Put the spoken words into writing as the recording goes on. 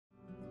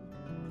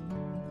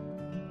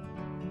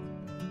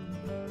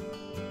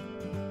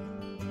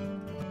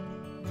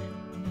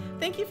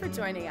Thank you for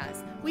joining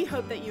us. We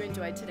hope that you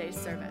enjoyed today's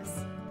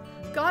service.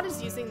 God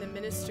is using the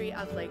ministry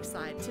of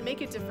Lakeside to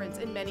make a difference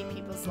in many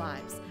people's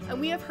lives,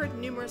 and we have heard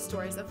numerous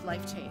stories of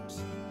life change.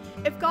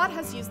 If God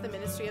has used the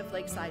ministry of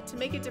Lakeside to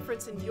make a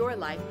difference in your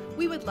life,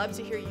 we would love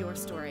to hear your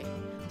story.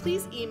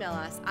 Please email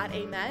us at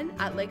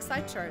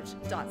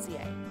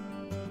amen@lakesidechurch.ca.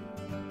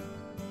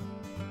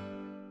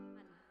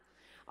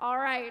 All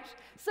right,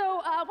 so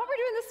what we're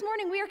doing this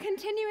morning, we are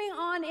continuing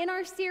on in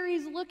our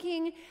series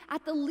looking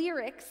at the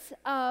lyrics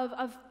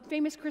of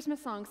famous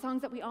Christmas songs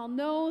that we all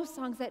know,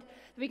 songs that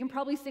we can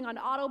probably sing on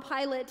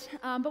autopilot,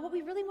 but what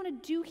we really want to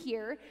do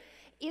here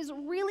is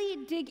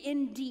really dig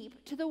in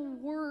deep to the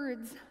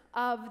words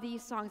of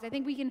these songs. I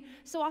think we can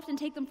so often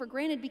take them for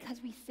granted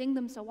because we sing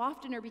them so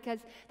often or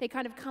because they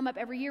kind of come up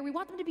every year. We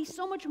want them to be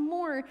so much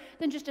more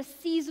than just a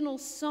seasonal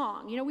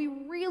song. You know, we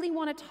really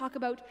want to talk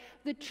about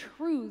the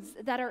truths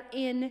that are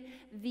in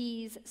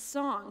these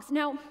songs.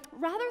 Now,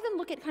 rather than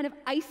look at kind of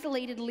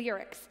isolated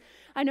lyrics,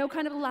 I know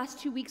kind of the last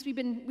 2 weeks we've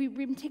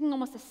been taking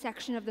almost a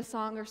section of the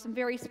song or some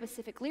very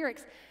specific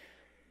lyrics.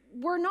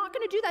 We're not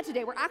going to do that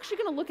today. We're actually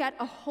going to look at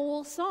a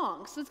whole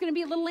song. So it's going to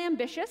be a little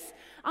ambitious.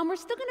 We're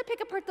still going to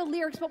pick apart the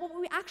lyrics, but what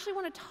we actually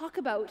want to talk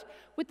about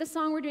with the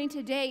song we're doing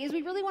today is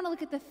we really want to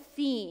look at the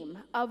theme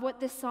of what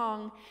this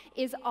song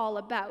is all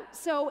about.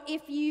 So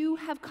if you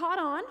have caught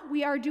on,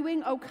 we are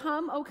doing O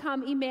Come,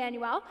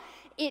 Emmanuel.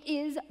 It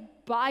is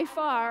by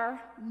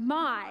far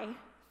my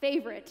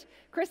favorite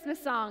Christmas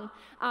song.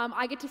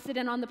 I get to sit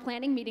in on the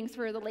planning meetings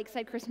for the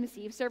Lakeside Christmas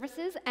Eve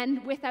services,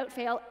 and without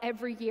fail,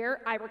 every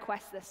year I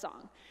request this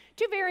song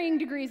to varying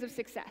degrees of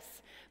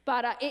success.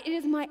 But it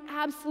is my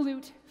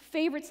absolute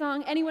favorite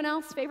song. Anyone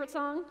else favorite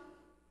song?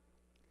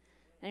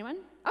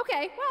 Anyone?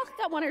 Okay, well,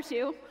 got one or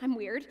two. I'm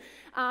weird.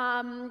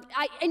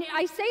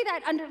 I say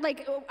that under,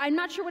 I'm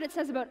not sure what it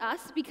says about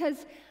us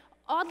because,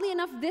 oddly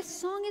enough, this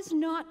song is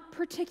not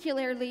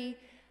particularly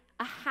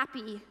a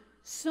happy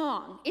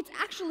song. It's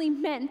actually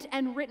meant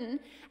and written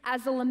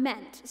as a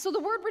lament. So the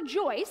word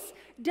rejoice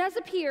does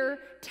appear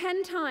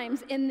 10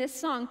 times in this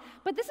song,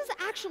 but this is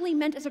actually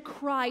meant as a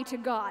cry to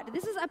God.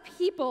 This is a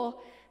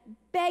people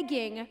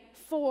begging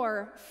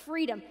for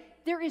freedom.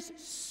 There is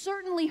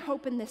certainly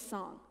hope in this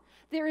song.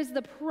 There is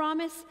the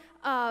promise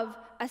of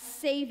a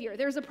Savior.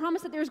 There's a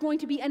promise that there's going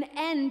to be an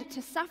end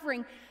to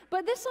suffering,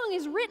 but this song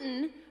is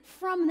written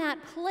from that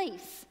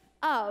place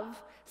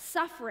of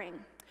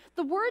suffering.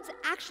 The words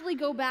actually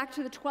go back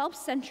to the 12th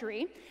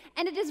century,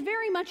 and it is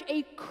very much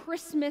a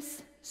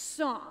Christmas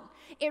song.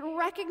 It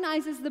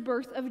recognizes the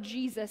birth of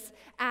Jesus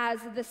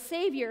as the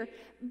Savior,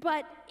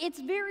 but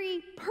it's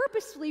very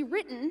purposefully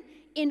written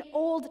in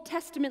Old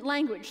Testament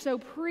language, so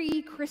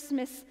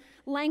pre-Christmas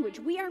language.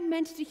 We are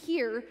meant to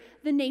hear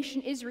the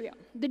nation Israel,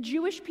 the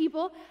Jewish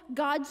people,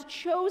 God's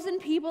chosen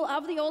people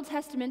of the Old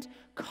Testament,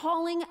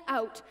 calling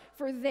out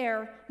for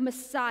their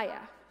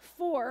Messiah,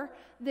 for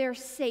their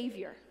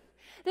Savior.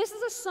 This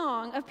is a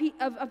song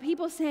of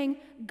people saying,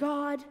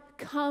 God,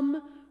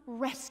 come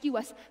rescue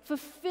us.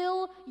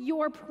 Fulfill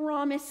your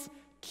promise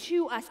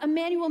to us.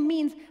 Emmanuel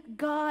means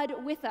God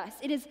with us.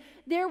 It is,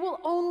 there will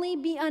only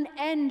be an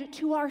end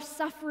to our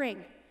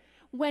suffering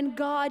when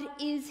God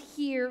is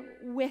here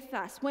with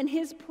us, when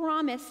his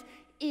promise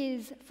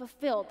is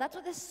fulfilled. That's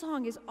what this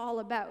song is all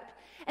about.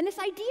 And this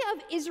idea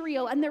of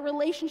Israel and their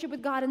relationship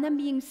with God and them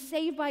being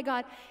saved by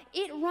God,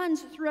 it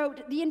runs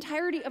throughout the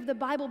entirety of the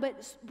Bible,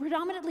 but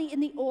predominantly in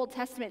the Old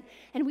Testament.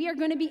 And we are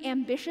going to be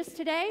ambitious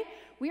today.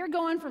 We are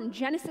going from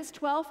Genesis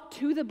 12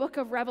 to the book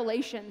of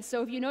Revelation.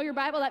 So if you know your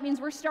Bible, that means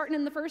we're starting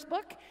in the first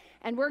book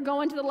and we're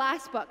going to the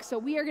last book. So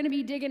we are going to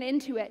be digging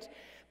into it.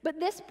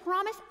 But this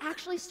promise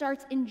actually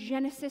starts in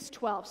Genesis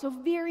 12, so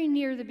very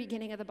near the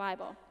beginning of the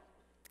Bible.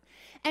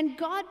 And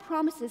God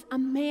promises a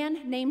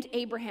man named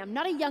Abraham,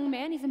 not a young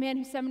man, he's a man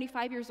who's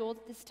 75 years old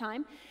at this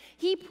time.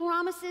 He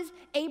promises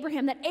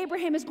Abraham that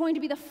Abraham is going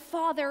to be the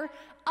father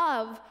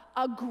of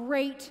a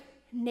great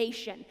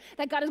nation,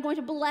 that God is going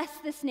to bless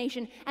this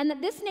nation, and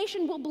that this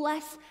nation will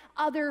bless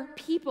other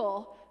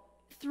people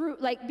through,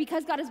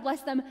 because God has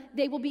blessed them,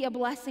 they will be a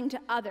blessing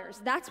to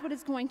others. That's what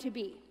it's going to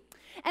be.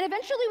 And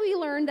eventually we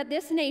learn that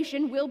this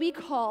nation will be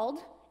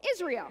called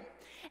Israel.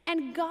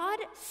 And God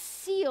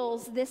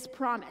seals this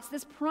promise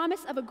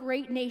of a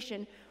great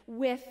nation,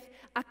 with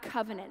a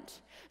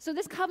covenant. So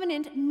this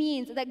covenant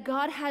means that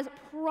God has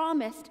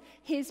promised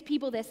his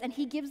people this, and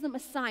he gives them a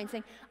sign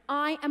saying,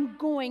 I am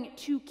going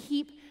to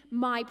keep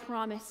my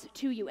promise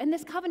to you. And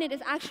this covenant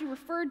is actually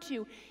referred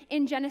to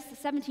in Genesis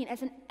 17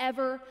 as an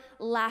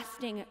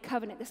everlasting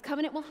covenant. This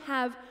covenant will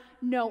have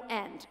no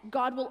end.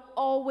 God will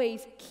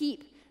always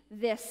keep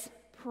this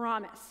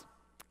promise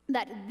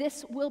that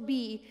this will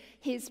be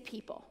his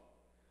people.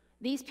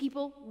 These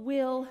people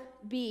will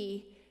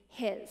be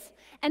his.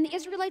 And the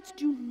Israelites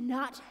do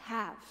not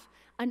have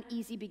an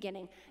easy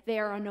beginning. They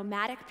are a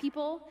nomadic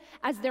people.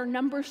 As their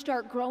numbers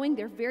start growing,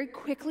 they're very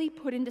quickly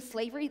put into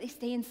slavery. They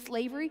stay in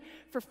slavery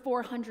for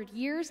 400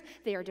 years.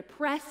 They are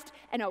depressed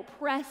and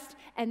oppressed,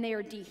 and they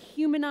are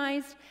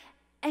dehumanized.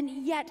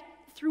 And yet,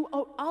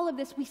 throughout all of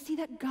this, we see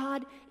that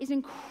God is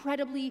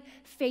incredibly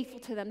faithful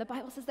to them. The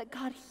Bible says that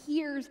God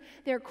hears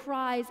their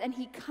cries and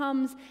he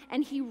comes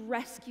and he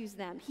rescues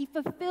them. He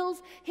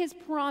fulfills his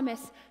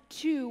promise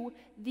to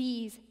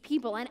these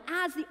people. And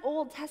as the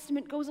Old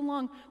Testament goes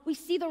along, we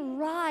see the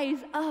rise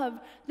of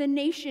the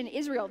nation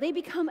Israel. They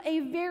become a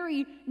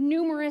very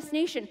numerous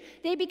nation.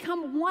 They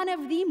become one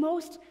of the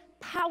most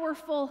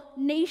powerful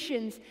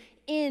nations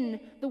in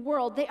the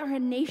world. They are a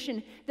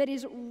nation that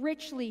is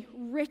richly,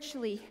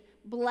 richly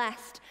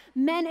blessed.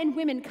 Men and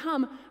women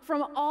come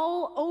from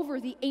all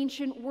over the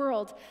ancient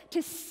world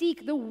to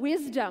seek the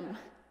wisdom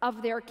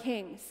of their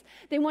kings.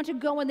 They want to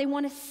go and they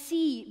want to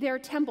see their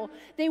temple.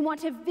 They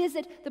want to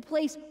visit the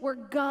place where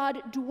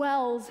God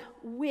dwells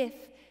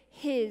with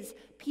his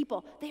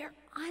people. They are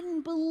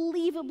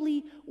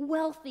unbelievably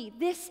wealthy.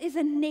 This is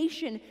a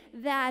nation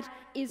that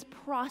is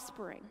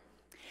prospering.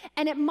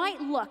 And it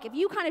might look, if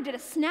you kind of did a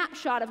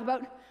snapshot of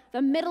about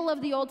the middle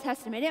of the Old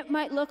Testament, it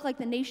might look like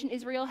the nation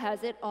Israel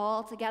has it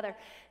all together.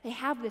 They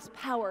have this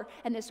power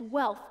and this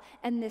wealth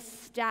and this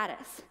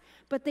status.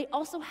 But they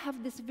also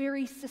have this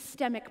very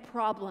systemic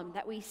problem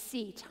that we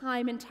see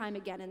time and time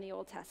again in the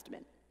Old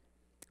Testament.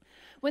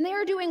 When they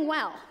are doing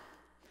well,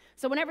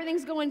 so when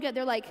everything's going good,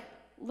 they're like,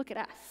 look at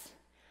us.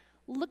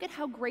 Look at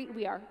how great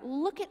we are.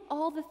 Look at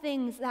all the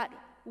things that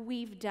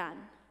we've done.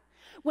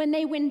 When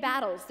they win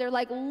battles, they're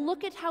like,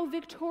 look at how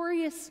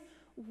victorious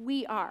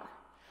we are.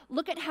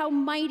 Look at how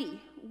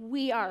mighty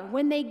we are.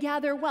 When they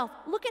gather wealth,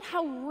 look at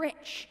how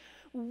rich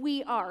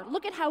we are.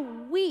 Look at how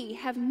we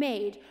have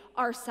made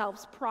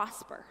ourselves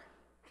prosper.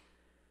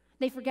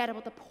 They forget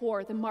about the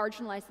poor, the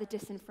marginalized, the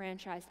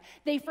disenfranchised.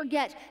 They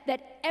forget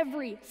that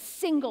every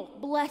single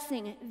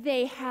blessing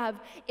they have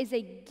is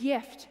a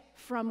gift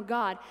from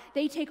God.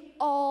 They take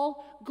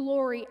all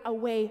glory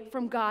away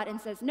from God and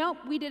says, nope,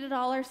 we did it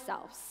all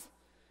ourselves.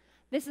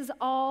 This is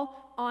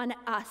all on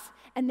us.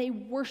 And they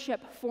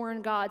worship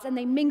foreign gods, and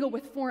they mingle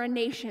with foreign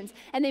nations,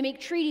 and they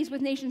make treaties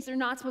with nations they're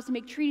not supposed to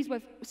make treaties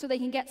with so they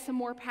can get some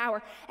more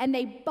power, and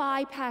they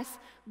bypass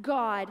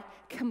God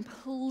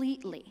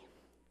completely.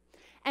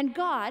 And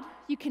God,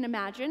 you can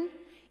imagine,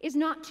 is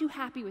not too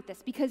happy with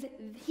this because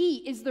he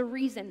is the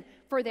reason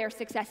for their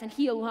success, and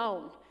he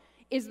alone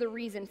is the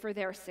reason for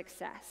their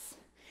success.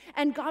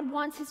 And God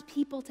wants his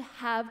people to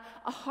have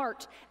a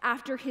heart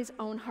after his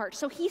own heart.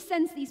 So he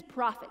sends these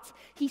prophets.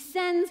 He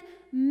sends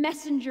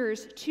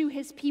messengers to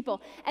his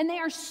people. And they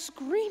are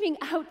screaming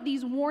out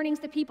these warnings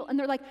to people. And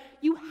they're like,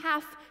 you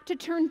have to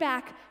turn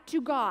back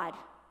to God.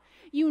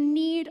 You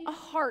need a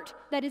heart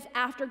that is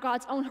after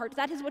God's own heart.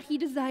 That is what he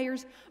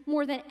desires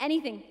more than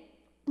anything.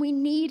 We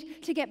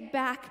need to get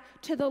back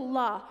to the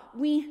law.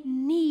 We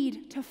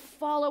need to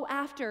follow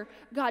after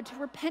God, to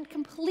repent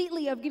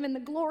completely of giving the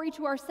glory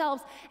to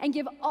ourselves and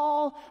give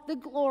all the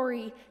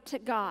glory to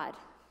God.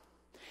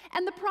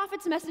 And the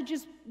prophet's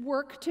messages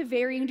work to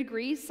varying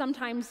degrees,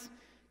 sometimes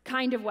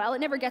kind of well. It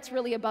never gets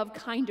really above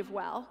kind of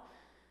well.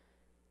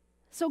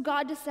 So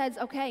God just says,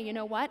 okay, you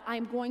know what?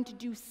 I'm going to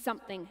do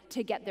something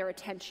to get their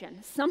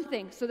attention,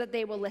 something so that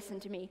they will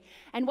listen to me.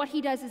 And what he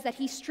does is that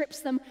he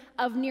strips them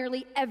of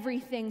nearly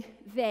everything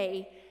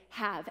they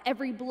have.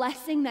 Every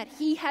blessing that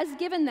he has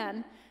given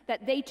them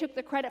that they took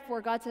the credit for,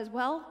 God says,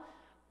 well,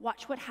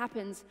 watch what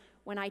happens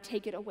when I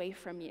take it away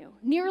from you.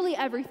 Nearly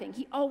everything.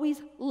 He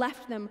always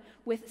left them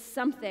with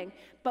something.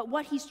 But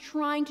what he's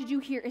trying to do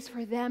here is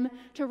for them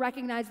to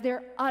recognize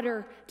their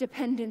utter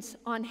dependence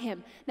on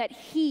him, that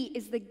he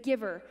is the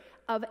giver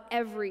of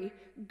every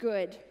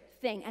good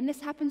thing. And this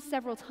happens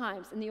several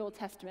times in the Old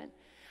Testament.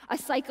 A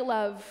cycle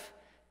of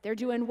they're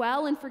doing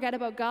well and forget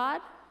about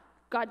God.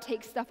 God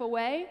takes stuff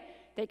away.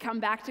 They come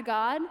back to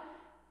God.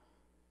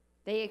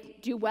 They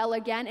do well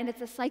again, and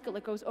it's a cycle.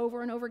 It goes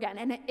over and over again.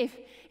 And if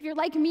you're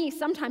like me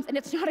sometimes, and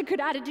it's not a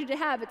good attitude to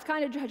have, it's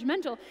kind of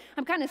judgmental,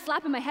 I'm kind of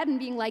slapping my head and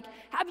being like,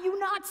 have you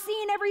not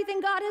seen everything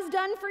God has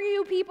done for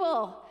you,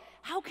 people?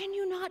 How can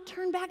you not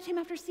turn back to him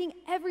after seeing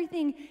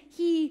everything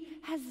he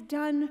has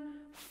done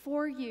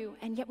for you?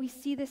 And yet we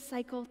see this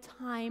cycle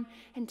time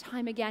and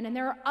time again. And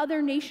there are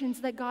other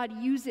nations that God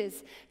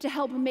uses to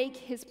help make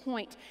his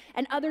point.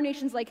 And other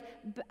nations like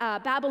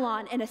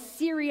Babylon and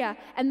Assyria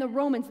and the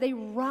Romans, they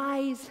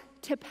rise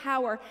to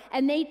power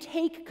and they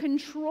take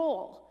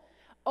control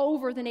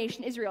over the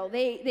nation Israel.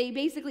 They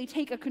basically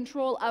take a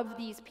control of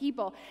these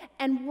people.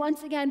 And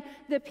once again,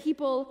 the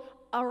people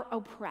are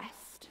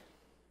oppressed.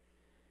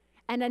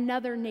 And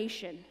another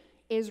nation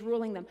is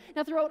ruling them.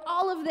 Now, throughout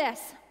all of this,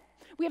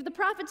 we have the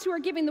prophets who are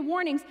giving the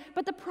warnings,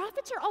 but the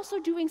prophets are also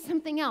doing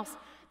something else.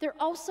 They're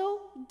also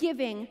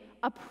giving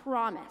a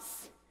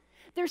promise.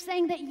 They're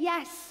saying that,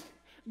 yes,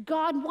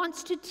 God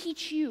wants to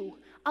teach you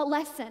a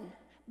lesson,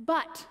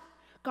 but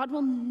God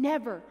will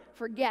never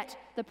forget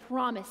the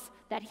promise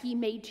that he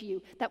made to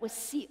you that was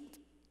sealed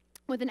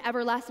with an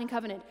everlasting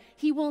covenant.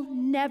 He will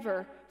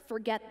never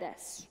forget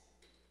this.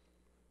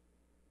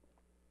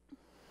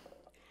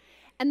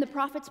 And the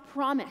prophets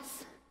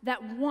promise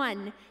that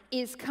one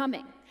is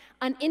coming.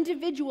 An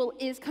individual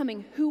is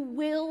coming who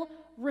will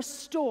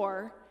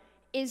restore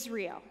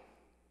Israel.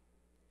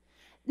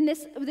 And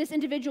this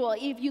individual,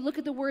 if you look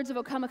at the words of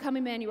O come,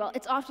 Emmanuel,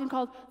 it's often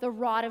called the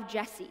rod of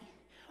Jesse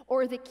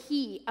or the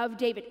key of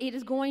David. It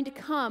is going to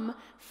come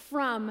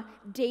from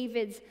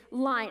David's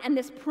line. And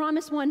this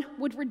promised one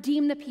would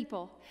redeem the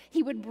people.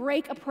 He would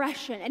break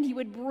oppression and he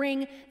would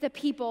bring the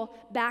people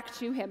back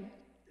to him.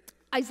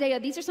 Isaiah,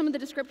 these are some of the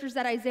descriptors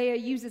that Isaiah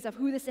uses of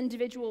who this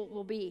individual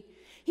will be.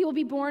 He will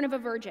be born of a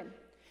virgin.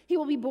 He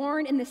will be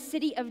born in the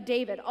city of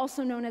David,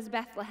 also known as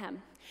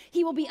Bethlehem.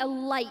 He will be a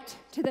light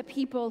to the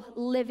people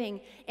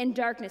living in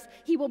darkness.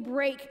 He will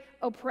break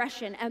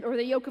oppression or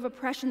the yoke of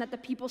oppression that the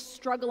people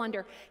struggle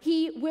under.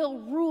 He will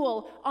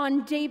rule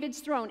on David's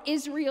throne,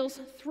 Israel's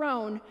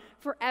throne,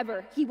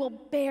 forever. He will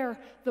bear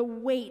the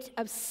weight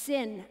of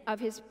sin of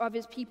his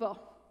people.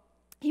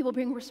 He will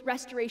bring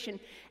restoration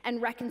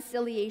and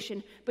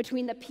reconciliation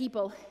between the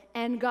people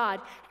and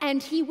God.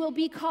 And he will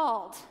be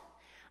called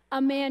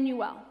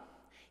Emmanuel.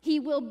 He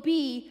will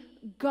be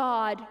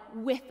God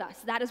with us.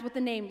 That is what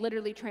the name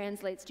literally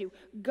translates to.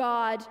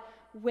 God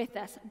with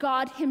us.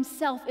 God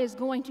himself is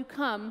going to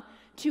come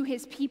to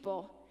his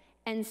people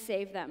and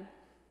save them.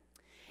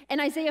 In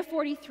Isaiah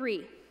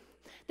 43,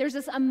 there's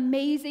this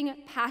amazing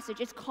passage.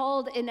 It's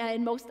called,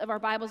 in most of our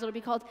Bibles, it'll be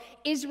called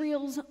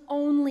Israel's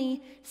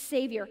Only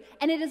Savior.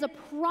 And it is a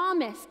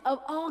promise of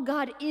all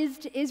God is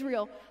to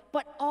Israel,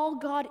 but all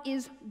God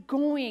is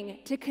going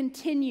to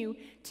continue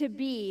to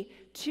be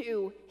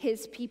to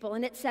his people.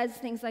 And it says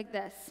things like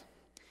this.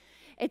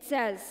 It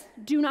says,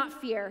 "Do not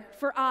fear,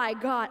 for I,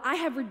 God, I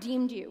have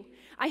redeemed you.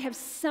 I have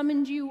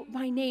summoned you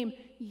by name.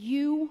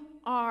 You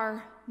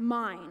are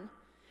mine.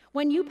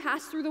 When you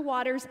pass through the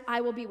waters,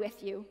 I will be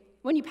with you.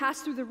 When you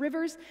pass through the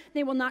rivers,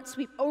 they will not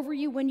sweep over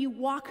you. When you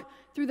walk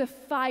through the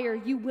fire,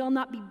 you will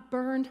not be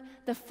burned.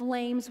 The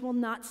flames will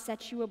not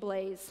set you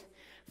ablaze.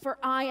 For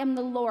I am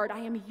the Lord, I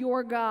am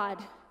your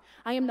God.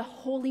 I am the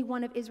Holy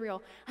One of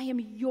Israel. I am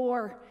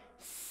your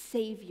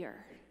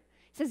Savior."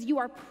 It says, "You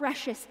are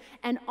precious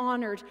and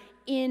honored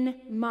in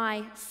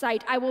my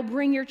sight. I will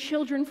bring your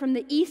children from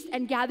the east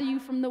and gather you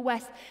from the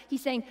west."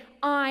 He's saying,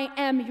 I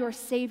am your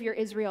Savior,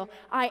 Israel.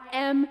 I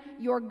am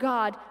your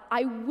God.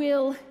 I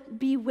will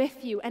be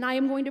with you, and I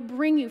am going to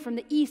bring you from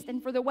the east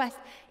and for the west.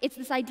 It's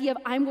this idea of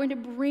I'm going to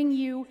bring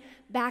you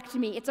back to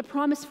me. It's a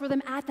promise for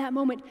them at that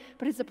moment,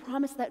 but it's a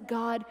promise that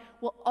God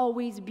will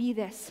always be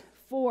this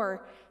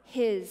for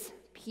his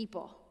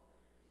people.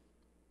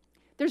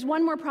 There's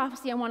one more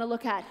prophecy I want to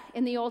look at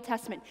in the Old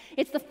Testament.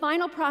 It's the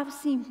final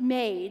prophecy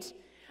made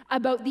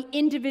about the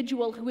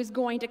individual who is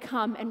going to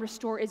come and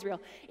restore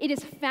Israel. It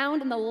is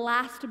found in the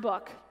last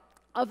book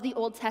of the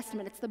Old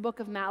Testament. It's the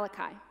book of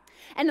Malachi.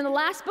 And in the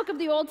last book of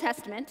the Old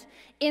Testament,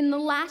 in the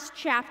last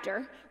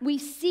chapter, we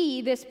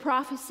see this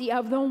prophecy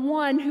of the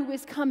one who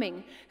is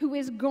coming, who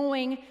is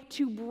going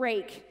to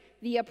break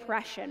the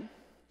oppression.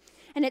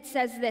 And it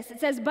says this, it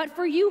says, "But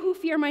for you who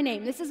fear my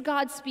name," this is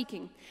God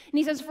speaking, and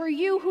he says, "For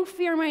you who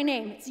fear my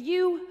name," it's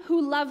you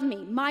who love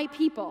me, my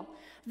people,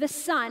 "the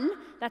sun,"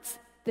 that's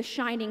the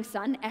shining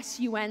sun,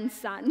 S-U-N,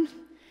 sun,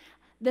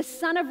 "the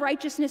Son of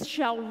Righteousness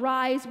shall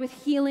rise with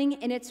healing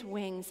in its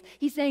wings."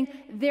 He's saying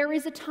there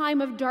is a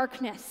time of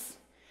darkness,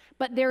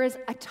 but there is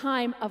a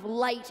time of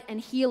light and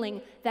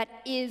healing that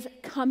is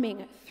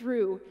coming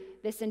through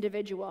this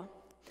individual.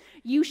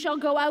 "You shall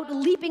go out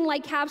leaping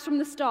like calves from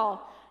the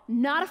stall."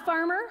 Not a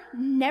farmer,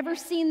 never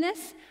seen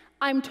this.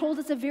 I'm told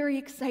it's a very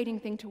exciting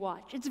thing to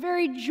watch. It's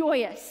very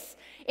joyous.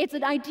 It's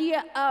an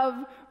idea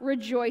of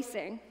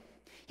rejoicing.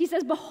 He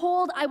says,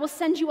 "Behold, I will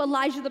send you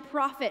Elijah the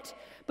prophet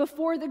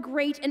before the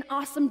great and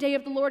awesome day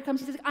of the Lord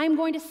comes." He says, I'm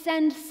going to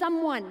send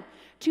someone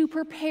to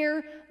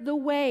prepare the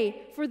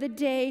way for the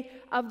day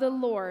of the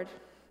Lord.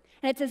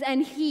 And it says,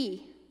 "And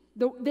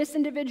this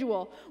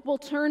individual will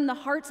turn the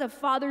hearts of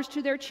fathers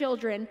to their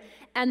children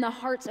and the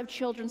hearts of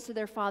children to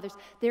their fathers."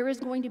 There is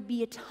going to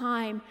be a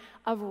time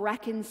of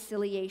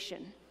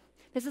reconciliation.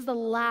 This is the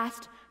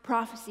last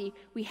prophecy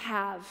we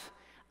have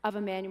of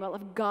Emmanuel,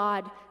 of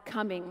God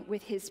coming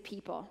with his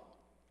people.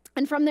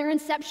 And from their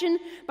inception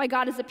by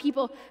God as a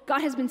people,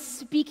 God has been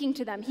speaking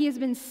to them. He has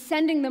been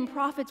sending them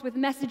prophets with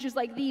messages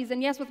like these,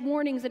 and yes, with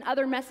warnings and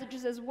other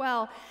messages as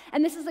well.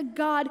 And this is a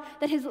God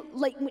that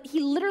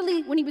he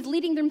literally, when he was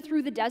leading them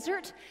through the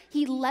desert,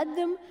 he led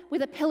them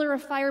with a pillar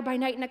of fire by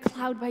night and a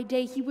cloud by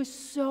day. He was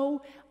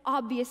so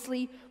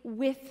obviously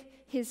with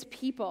his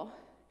people.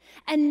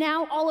 And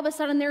now, all of a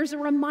sudden, there's a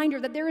reminder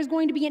that there is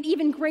going to be an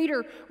even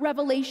greater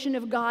revelation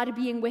of God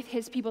being with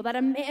his people, that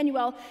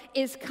Emmanuel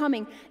is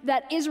coming,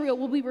 that Israel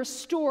will be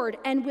restored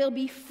and will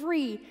be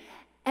free.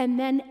 And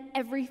then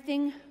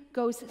everything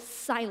goes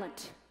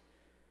silent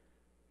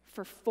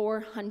for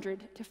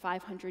 400 to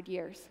 500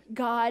 years.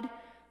 God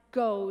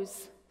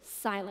goes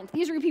silent.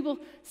 The Israeli people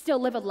still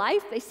live a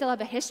life. They still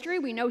have a history.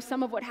 We know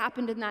some of what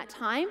happened in that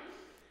time.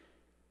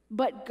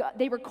 But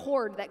they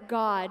record that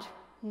God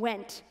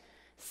went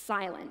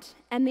silent.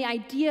 And the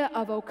idea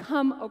of O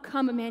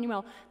come,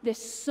 Emmanuel, this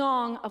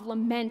song of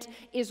lament,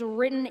 is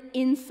written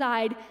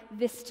inside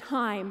this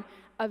time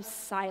of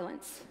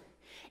silence.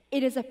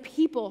 It is a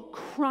people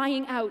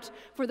crying out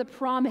for the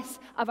promise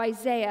of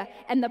Isaiah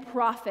and the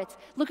prophets.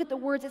 Look at the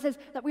words. It says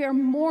that we are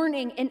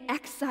mourning in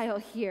exile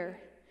here.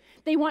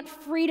 They want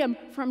freedom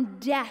from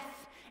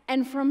death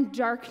and from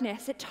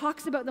darkness. It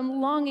talks about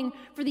them longing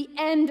for the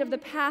end of the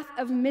path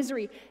of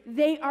misery.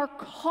 They are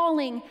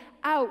calling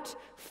out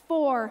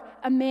for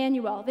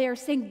Emmanuel. They are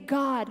saying,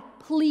 God,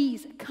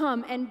 please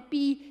come and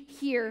be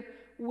here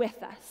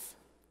with us.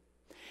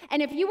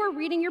 And if you were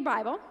reading your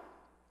Bible,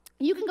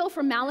 you can go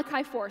from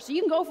Malachi 4. So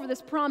you can go for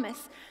this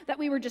promise that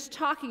we were just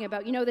talking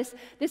about,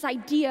 this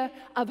idea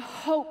of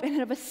hope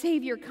and of a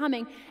Savior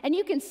coming. And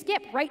you can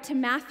skip right to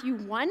Matthew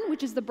 1,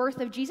 which is the birth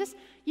of Jesus.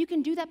 You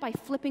can do that by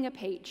flipping a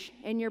page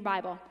in your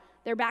Bible.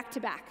 They're back to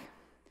back.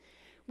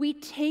 We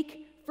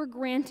take for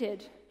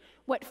granted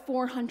what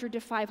 400 to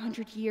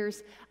 500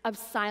 years of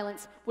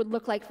silence would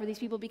look like for these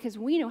people because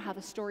we know how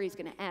the story is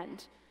going to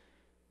end.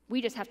 We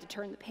just have to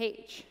turn the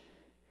page.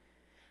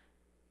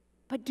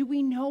 But do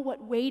we know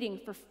what waiting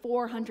for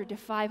 400 to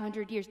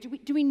 500 years,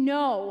 do we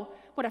know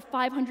what a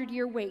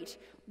 500-year wait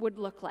would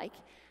look like?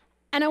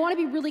 And I want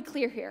to be really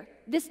clear here.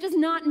 This does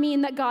not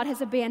mean that God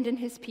has abandoned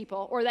his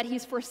people or that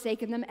he's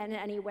forsaken them in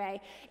any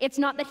way. It's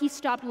not that he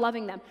stopped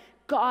loving them.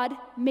 God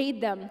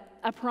made them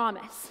a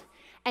promise,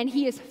 and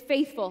he is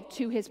faithful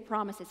to his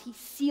promises. He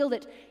sealed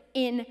it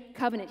in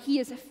covenant. He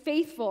is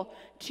faithful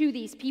to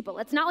these people.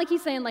 It's not like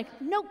he's saying,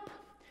 nope,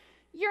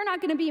 you're not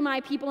going to be my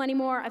people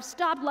anymore. I've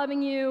stopped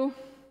loving you.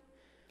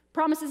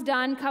 Promise is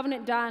done,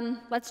 covenant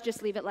done, let's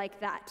just leave it like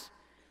that.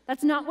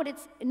 That's not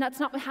what's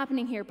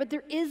happening here. But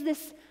there is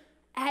this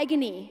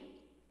agony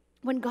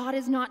when God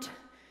is not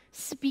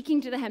speaking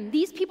to them.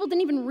 These people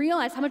didn't even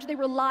realize how much they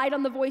relied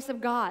on the voice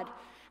of God,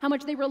 how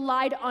much they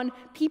relied on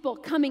people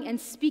coming and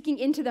speaking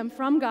into them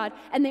from God,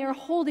 and they are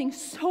holding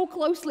so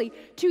closely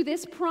to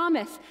this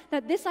promise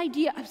that this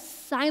idea of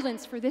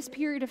silence for this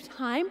period of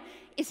time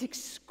is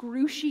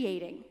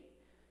excruciating.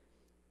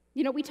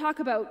 We talk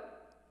about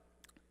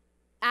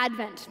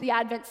Advent, the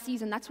Advent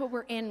season. That's what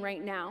we're in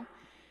right now.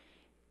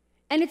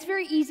 And it's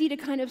very easy to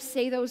kind of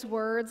say those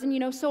words.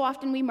 And, so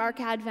often we mark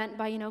Advent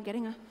by,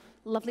 getting a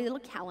lovely little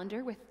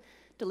calendar with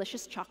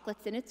delicious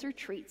chocolates in it or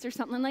treats or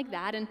something like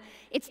that. And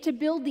it's to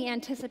build the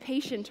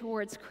anticipation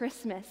towards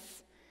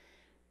Christmas.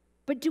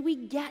 But do we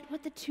get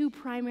what the two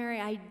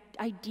primary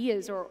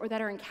ideas or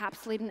that are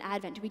encapsulated in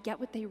Advent, do we get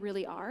what they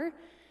really are?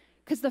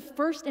 Because the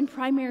first and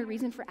primary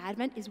reason for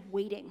Advent is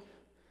waiting.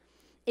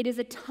 It is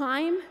a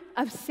time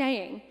of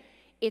saying,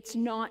 it's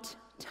not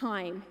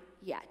time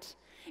yet.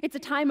 It's a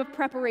time of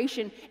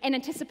preparation and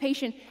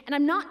anticipation, and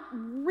I'm not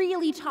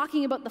really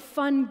talking about the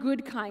fun,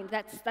 good kind.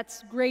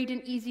 That's great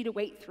and easy to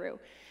wait through.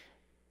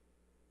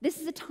 This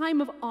is a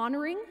time of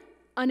honoring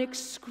an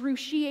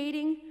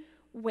excruciating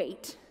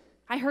wait.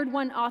 I heard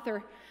one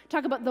author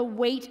talk about the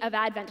weight of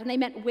Advent, and they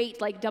meant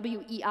weight like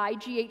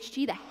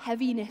W-E-I-G-H-T, the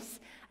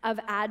heaviness of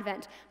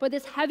Advent. But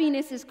this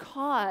heaviness is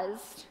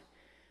caused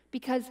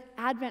because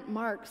Advent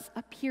marks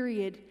a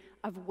period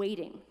of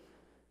waiting.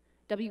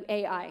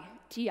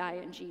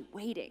 W-A-I-T-I-N-G,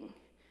 waiting.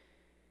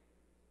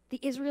 The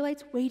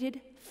Israelites waited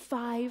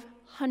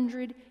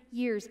 500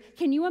 years.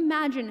 Can you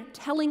imagine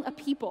telling a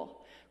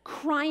people,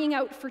 crying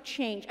out for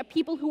change, a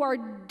people who are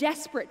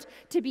desperate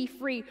to be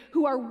free,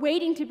 who are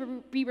waiting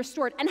to be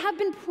restored, and have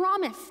been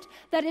promised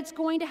that it's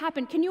going to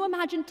happen? Can you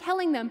imagine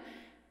telling them,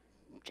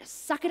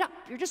 just suck it up,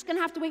 you're just going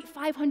to have to wait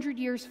 500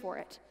 years for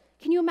it?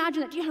 Can you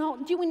imagine that?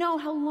 Do we know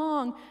how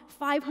long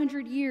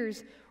 500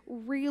 years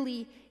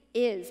really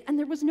is? And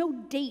there was no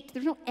date,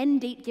 there's no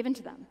end date given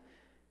to them.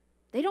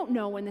 They don't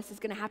know when this is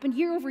going to happen.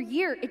 Year over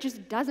year, it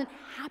just doesn't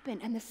happen,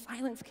 and the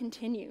silence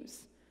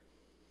continues.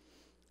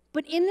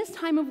 But in this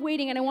time of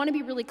waiting, and I want to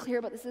be really clear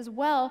about this as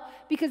well,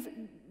 because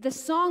the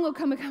song "O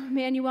Come, O Come,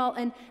 Emmanuel"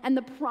 and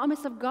the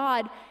promise of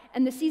God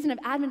and the season of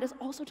Advent is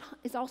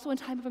also a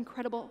time of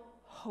incredible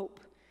hope.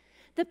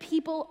 The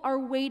people are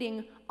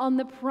waiting on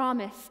the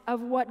promise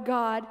of what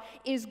God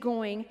is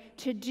going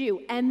to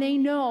do, and they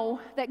know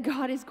that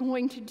God is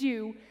going to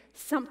do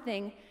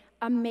something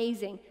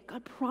amazing.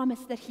 God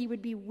promised that he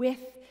would be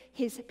with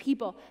his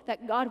people,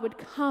 that God would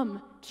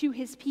come to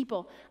his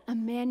people.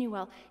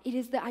 Emmanuel. It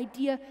is the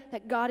idea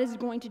that God is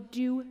going to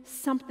do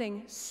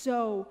something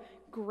so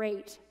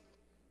great.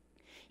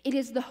 It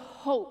is the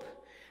hope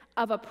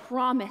of a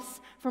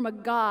promise from a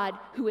God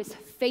who is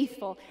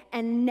faithful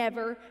and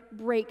never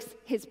breaks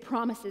his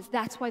promises.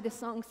 That's why the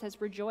song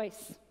says,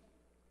 rejoice.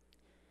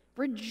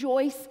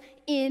 Rejoice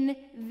in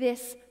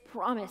this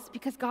promise,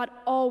 because God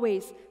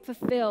always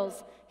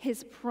fulfills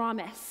his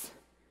promise.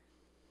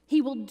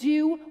 He will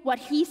do what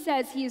he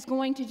says he is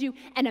going to do,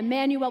 and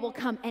Emmanuel will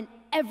come, and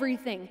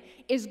everything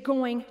is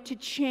going to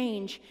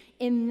change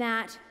in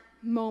that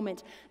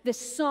moment. The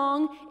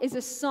song is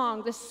a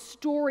song. The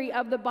story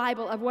of the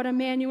Bible of what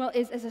Emmanuel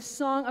is a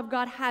song of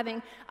God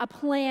having a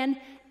plan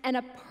and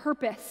a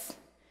purpose.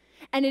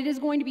 And it is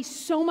going to be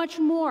so much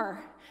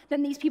more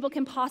than these people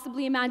can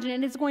possibly imagine,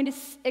 and it's going to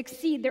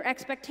exceed their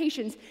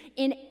expectations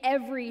in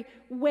every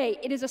way.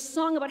 It is a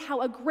song about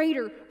how a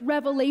greater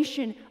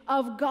revelation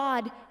of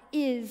God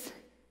is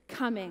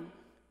coming.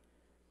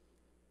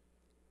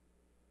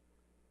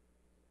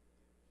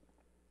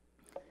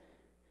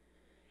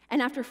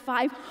 And after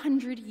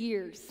 500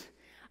 years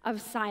of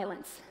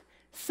silence,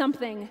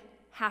 something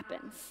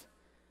happens.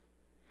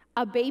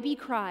 A baby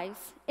cries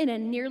in a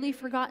nearly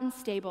forgotten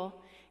stable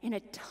in a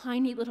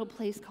tiny little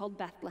place called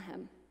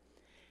Bethlehem,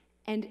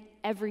 and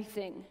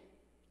everything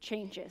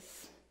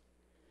changes.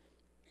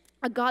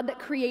 A God that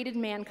created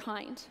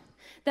mankind,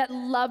 that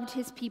loved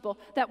his people,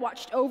 that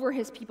watched over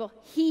his people,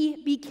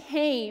 he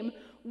became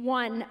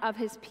one of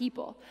his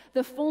people.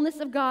 The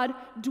fullness of God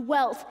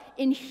dwelt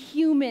in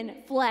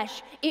human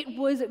flesh. It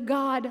was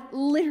God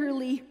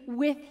literally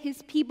with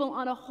his people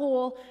on a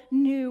whole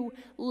new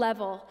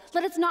level.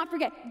 Let us not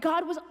forget,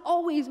 God was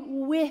always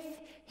with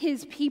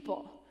his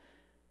people.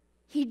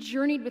 He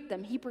journeyed with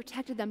them, he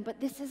protected them, but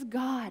this is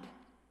God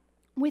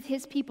with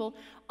his people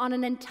on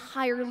an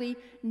entirely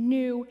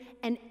new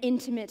and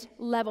intimate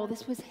level.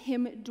 This was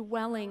him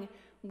dwelling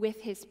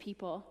with his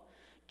people.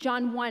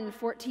 John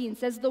 1:14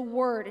 says the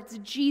Word, it's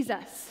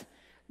Jesus,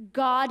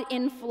 God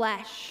in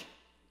flesh,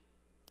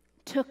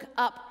 took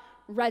up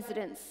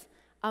residence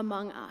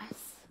among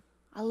us.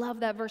 I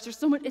love that verse.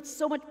 It's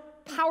so much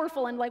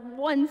powerful in like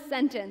one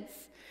sentence.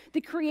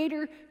 The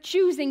Creator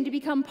choosing to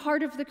become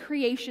part of the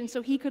creation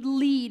so he could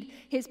lead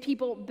his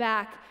people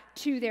back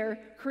to their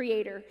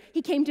Creator.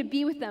 He came to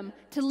be with them,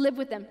 to live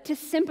with them, to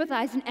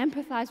sympathize and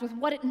empathize with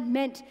what it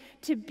meant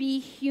to be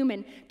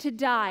human, to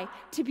die,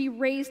 to be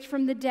raised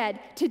from the dead,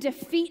 to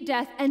defeat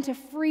death, and to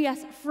free us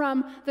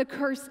from the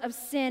curse of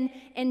sin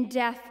and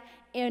death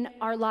in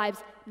our lives.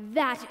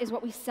 That is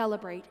what we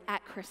celebrate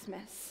at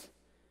Christmas.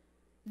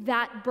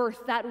 That birth,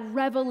 that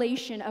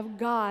revelation of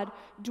God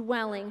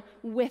dwelling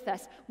with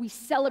us. We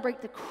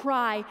celebrate the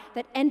cry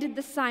that ended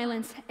the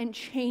silence and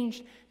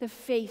changed the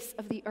face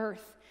of the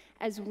earth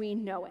as we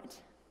know it.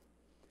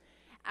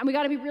 And we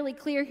got to be really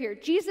clear here.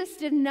 Jesus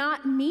did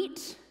not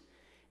meet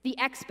the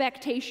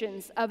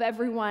expectations of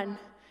everyone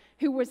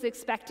who was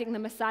expecting the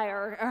Messiah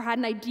or had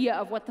an idea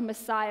of what the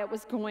Messiah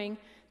was going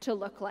to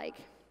look like.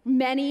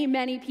 Many,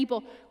 many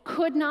people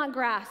could not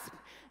grasp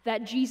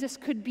that Jesus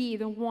could be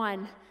the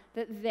one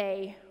that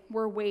they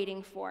were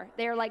waiting for.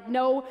 They're like,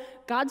 no,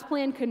 God's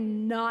plan could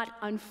not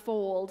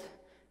unfold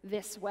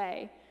this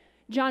way.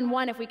 John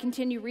 1, if we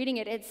continue reading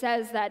it, it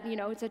says that,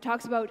 it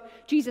talks about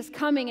Jesus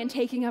coming and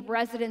taking up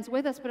residence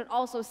with us, but it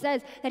also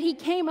says that he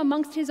came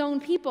amongst his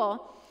own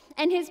people,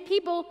 and his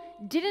people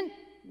didn't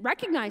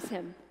recognize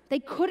him. They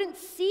couldn't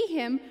see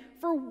him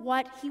for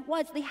what he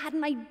was. They had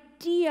an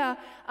idea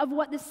of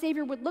what the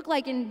Savior would look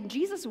like, and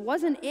Jesus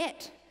wasn't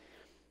it.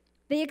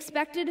 They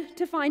expected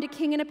to find a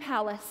king in a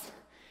palace,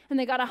 and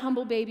they got a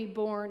humble baby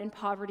born in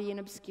poverty and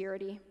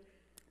obscurity.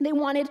 They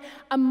wanted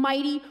a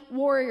mighty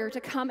warrior to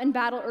come and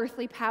battle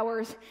earthly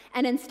powers,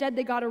 and instead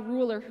they got a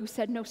ruler who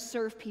said, no,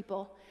 serve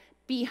people,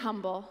 be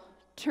humble,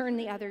 turn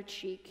the other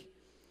cheek.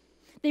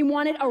 They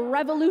wanted a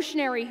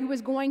revolutionary who was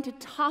going to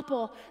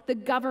topple the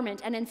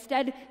government, and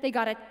instead they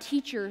got a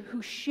teacher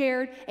who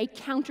shared a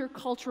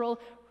countercultural,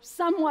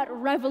 somewhat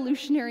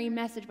revolutionary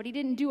message, but he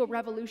didn't do a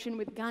revolution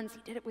with guns.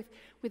 He did it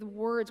with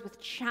words, with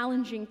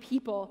challenging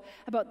people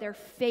about their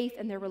faith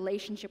and their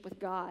relationship with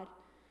God.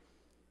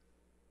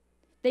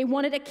 They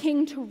wanted a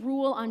king to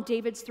rule on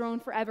David's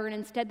throne forever, and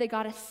instead they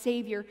got a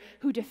savior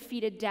who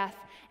defeated death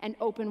and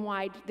opened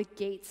wide the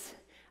gates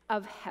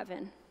of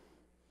heaven.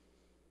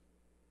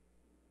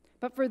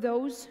 But for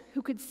those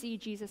who could see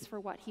Jesus for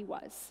what he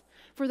was,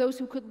 for those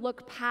who could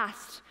look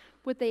past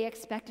what they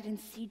expected and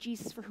see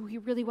Jesus for who he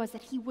really was,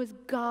 that he was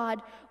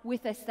God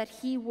with us, that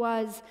he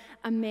was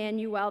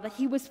Emmanuel, that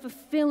he was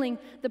fulfilling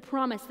the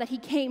promise, that he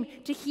came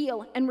to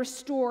heal and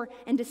restore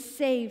and to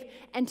save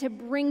and to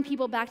bring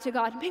people back to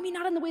God, maybe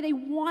not in the way they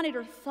wanted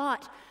or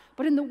thought,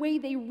 but in the way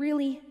they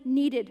really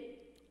needed.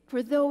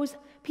 For those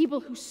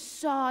people who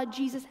saw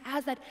Jesus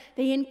as that,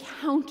 they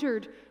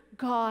encountered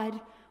God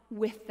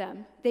with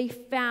them. They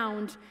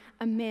found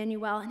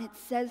Emmanuel, and it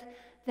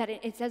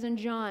says in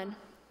John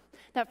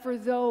that for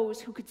those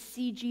who could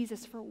see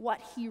Jesus for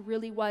what he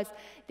really was,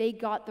 they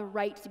got the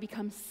right to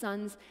become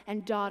sons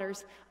and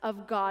daughters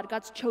of God.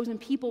 God's chosen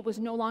people was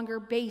no longer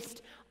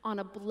based on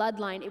a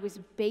bloodline. It was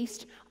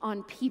based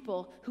on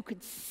people who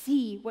could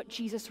see what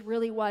Jesus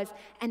really was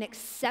and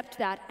accept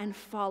that and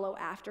follow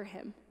after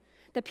him.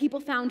 The people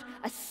found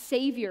a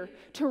savior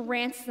to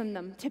ransom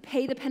them, to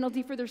pay the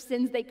penalty for their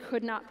sins they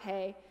could not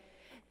pay.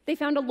 They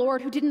found a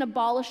Lord who didn't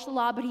abolish the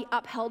law, but he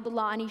upheld the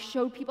law, and he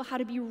showed people how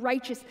to be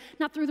righteous,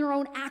 not through their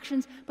own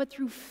actions, but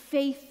through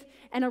faith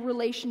and a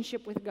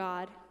relationship with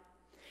God.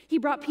 He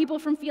brought people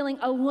from feeling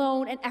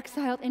alone and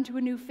exiled into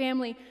a new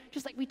family,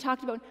 just like we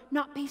talked about,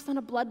 not based on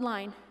a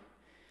bloodline,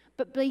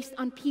 but based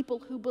on people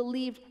who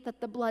believed that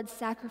the blood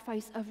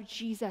sacrifice of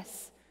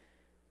Jesus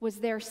was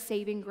their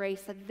saving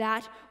grace,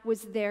 that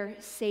was their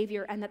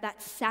Savior, and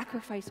that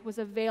sacrifice was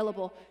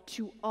available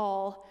to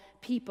all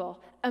people.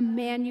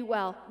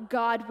 Emmanuel,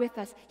 God with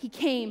us. He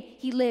came,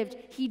 he lived,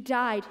 he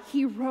died,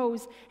 he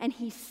rose, and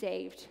he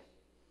saved.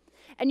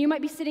 And you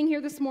might be sitting here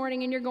this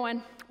morning and you're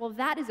going, well,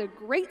 that is a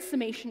great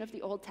summation of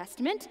the Old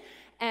Testament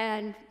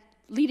and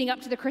leading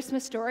up to the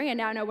Christmas story, and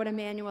now I know what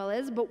Emmanuel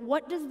is, but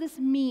what does this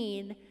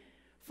mean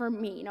for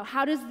me?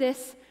 How does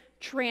this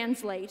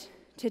translate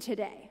to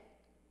today?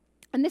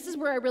 And this is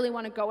where I really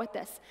want to go with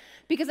this,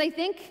 because I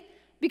think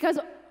because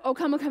O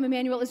Come, O Come,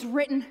 Emmanuel is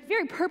written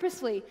very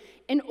purposefully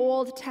in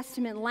Old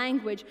Testament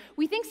language,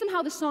 we think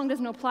somehow the song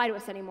doesn't apply to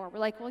us anymore. We're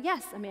like, well,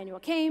 yes, Emmanuel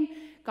came,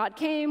 God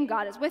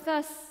is with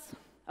us.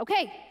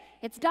 Okay,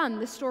 it's done,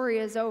 the story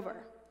is over.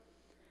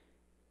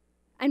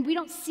 And we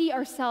don't see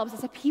ourselves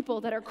as a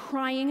people that are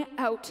crying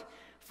out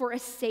for a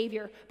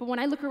Savior. But when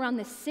I look around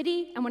this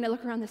city, and when I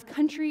look around this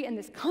country and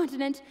this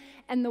continent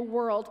and the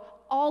world,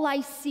 all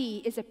I see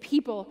is a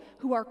people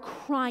who are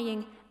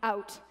crying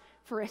out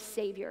for a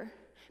Savior.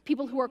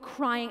 People who are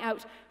crying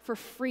out for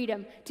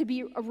freedom, to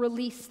be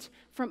released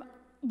from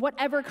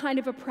whatever kind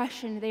of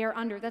oppression they are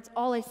under. That's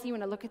all I see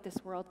when I look at this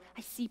world.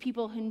 I see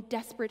people in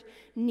desperate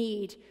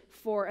need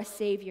for a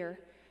Savior,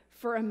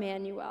 for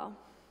Emmanuel.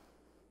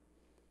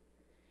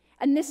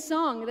 And this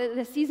song,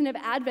 the season of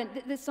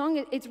Advent, this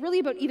song, it's really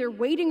about either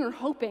waiting or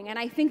hoping. And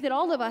I think that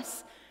all of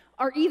us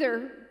are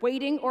either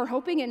waiting or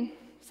hoping, and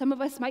some of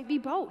us might be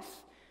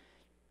both.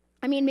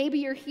 I mean, maybe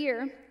you're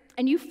here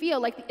and you feel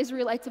like the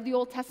Israelites of the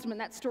Old Testament,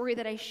 that story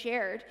that I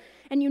shared,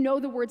 and you know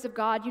the words of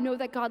God, you know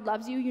that God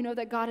loves you, you know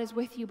that God is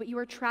with you, but you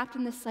are trapped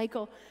in this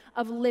cycle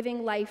of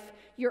living life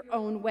your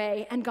own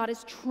way, and God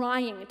is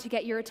trying to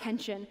get your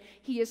attention.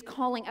 He is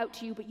calling out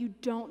to you, but you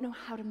don't know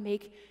how to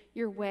make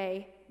your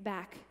way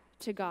back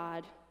to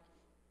God.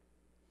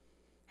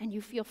 And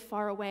you feel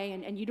far away,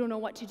 and you don't know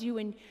what to do,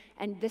 and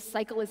this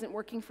cycle isn't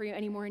working for you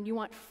anymore, and you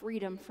want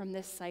freedom from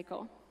this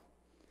cycle.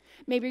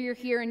 Maybe you're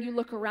here and you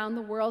look around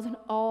the world and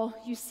all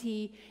you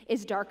see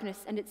is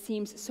darkness, and it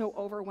seems so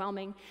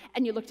overwhelming.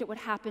 And you looked at what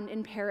happened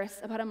in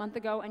Paris about a month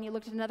ago, and you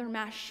looked at another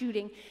mass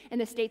shooting in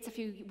the States a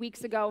few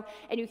weeks ago,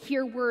 and you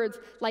hear words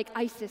like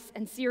ISIS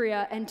and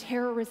Syria and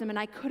terrorism, and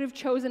I could have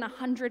chosen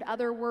 100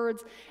 other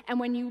words. And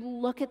when you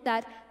look at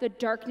that, the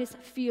darkness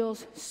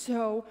feels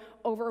so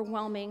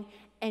overwhelming,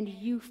 and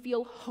you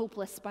feel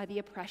hopeless by the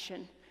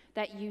oppression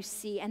that you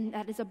see, and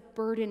that is a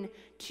burden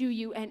to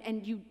you,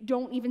 and you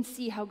don't even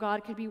see how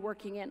God could be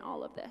working in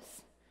all of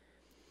this.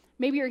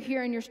 Maybe you're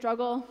here in your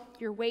struggle,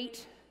 your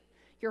weight,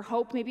 your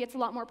hope. Maybe it's a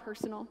lot more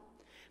personal.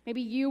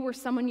 Maybe you or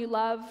someone you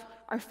love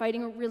are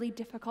fighting a really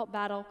difficult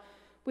battle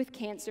with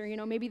cancer. You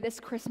know, maybe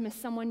this Christmas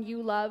someone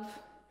you love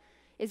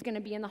is going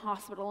to be in the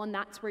hospital, and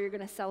that's where you're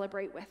going to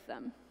celebrate with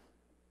them.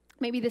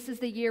 Maybe this is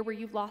the year where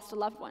you've lost a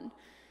loved one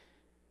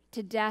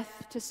to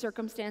death, to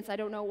circumstance. I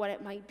don't know what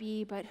it might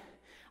be, but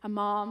a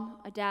mom,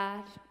 a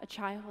dad, a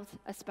child,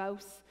 a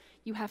spouse.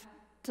 You have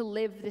to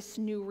live this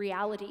new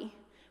reality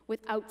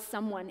without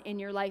someone in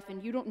your life,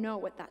 and you don't know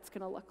what that's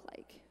going to look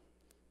like.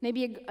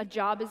 Maybe a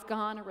job is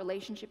gone, a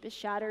relationship is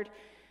shattered.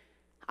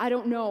 I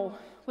don't know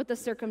what the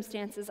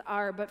circumstances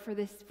are, but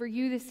for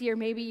you this year,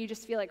 maybe you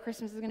just feel like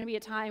Christmas is going to be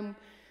a time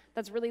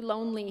that's really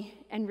lonely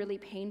and really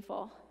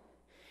painful.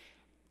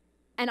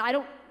 And I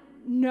don't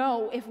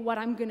know if what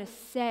I'm going to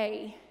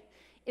say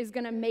is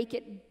going to make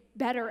it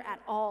better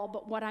at all,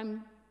 but what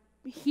I'm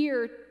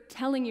here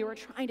telling you or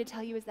trying to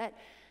tell you is that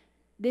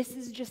this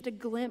is just a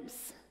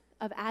glimpse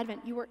of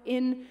Advent. You are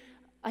in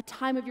a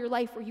time of your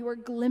life where you are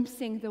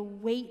glimpsing the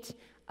weight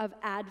of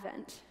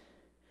Advent.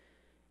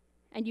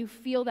 And you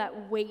feel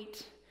that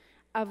weight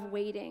of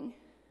waiting.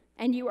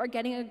 And you are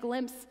getting a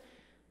glimpse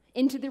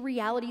into the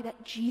reality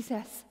that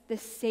Jesus, the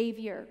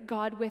Savior,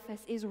 God with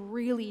us, is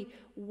really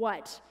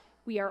what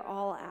we are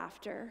all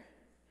after.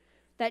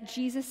 That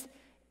Jesus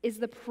is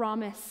the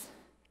promise,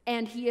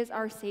 and he is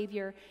our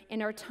Savior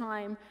in our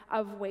time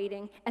of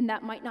waiting. And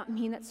that might not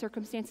mean that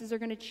circumstances are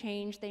going to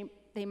change.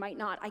 They might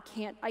not. I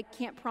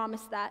can't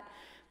promise that.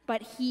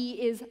 But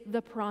he is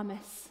the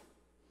promise.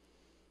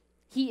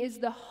 He is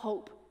the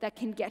hope that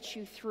can get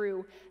you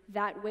through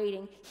that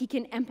waiting. He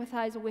can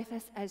empathize with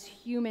us as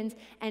humans,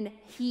 and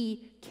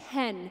he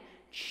can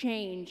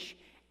change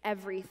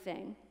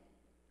everything.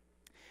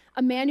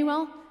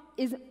 Emmanuel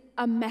is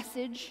a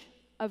message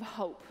of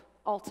hope.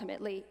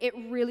 Ultimately, it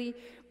really,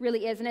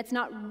 really is. And it's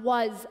not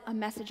was a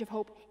message of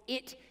hope.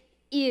 It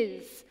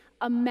is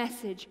a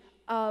message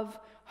of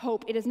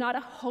hope. It is not a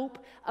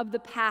hope of the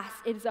past.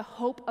 It is a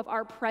hope of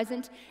our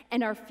present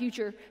and our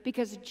future,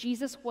 because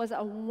Jesus was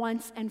a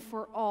once and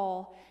for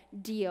all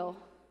deal.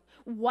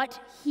 What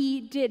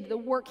he did, the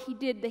work he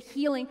did, the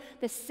healing,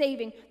 the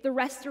saving, the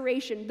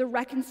restoration, the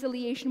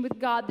reconciliation with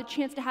God, the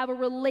chance to have a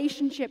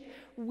relationship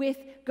with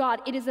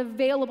God, it is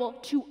available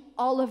to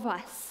all of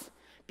us.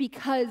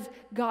 Because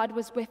God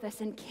was with us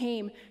and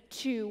came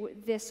to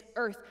this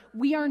earth.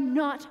 We are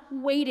not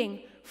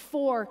waiting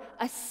for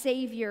a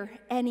Savior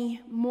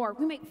anymore.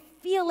 We might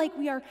feel like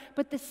we are,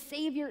 but the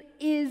Savior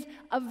is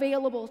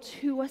available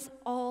to us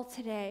all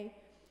today.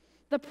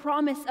 The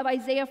promise of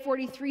Isaiah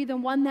 43, the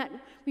one that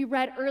we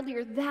read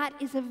earlier, that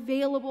is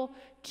available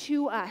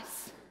to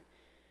us.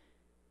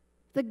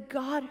 The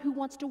God who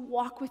wants to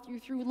walk with you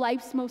through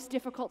life's most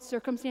difficult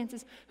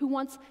circumstances, who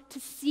wants to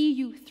see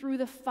you through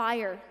the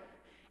fire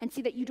and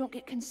see that you don't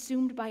get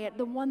consumed by it.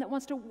 The one that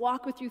wants to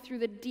walk with you through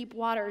the deep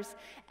waters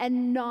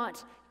and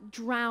not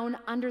drown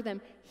under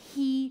them.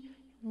 He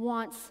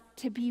wants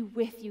to be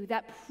with you.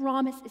 That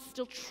promise is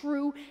still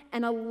true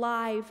and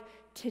alive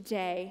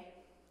today.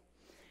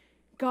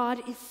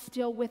 God is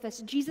still with us.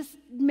 Jesus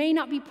may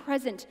not be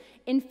present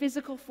in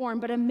physical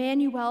form, but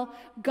Emmanuel,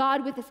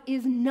 God with us,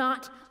 is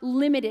not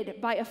limited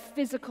by a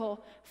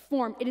physical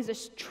form. It is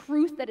a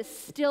truth that is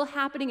still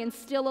happening and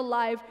still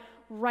alive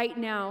right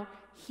now,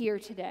 here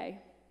today.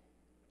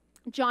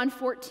 John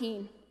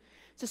 14.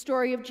 It's a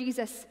story of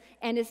Jesus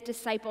and his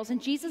disciples.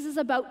 And Jesus is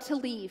about to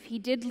leave. He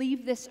did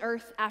leave this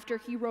earth after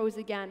he rose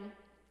again.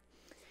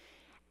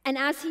 And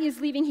as he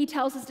is leaving, he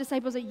tells his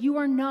disciples that you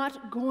are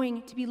not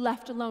going to be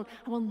left alone.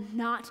 I will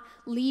not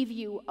leave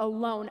you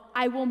alone.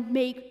 I will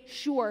make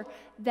sure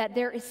that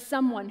there is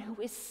someone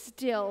who is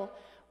still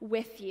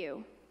with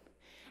you.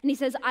 And he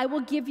says, I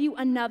will give you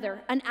another,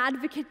 an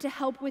advocate to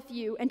help with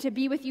you and to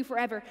be with you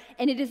forever.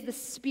 And it is the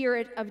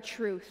Spirit of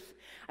truth.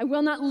 I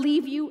will not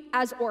leave you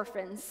as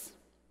orphans.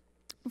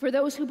 For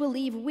those who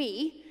believe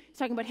he's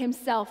talking about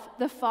himself,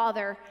 the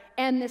Father,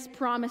 and this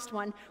promised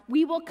one,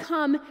 we will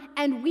come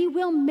and we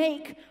will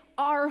make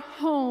our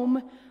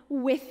home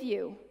with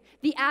you.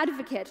 The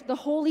advocate, the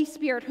Holy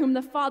Spirit, whom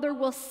the Father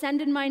will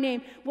send in my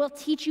name, will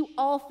teach you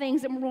all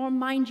things and will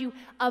remind you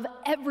of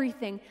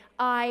everything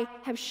I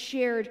have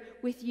shared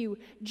with you.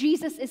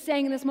 Jesus is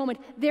saying in this moment,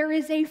 there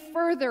is a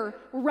further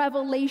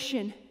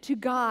revelation to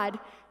God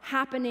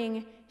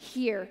happening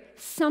here.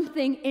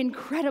 Something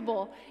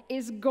incredible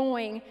is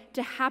going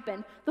to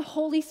happen. The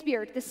Holy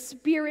Spirit, the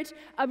Spirit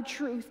of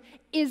truth,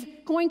 is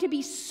going to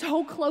be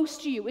so close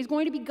to you, is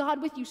going to be God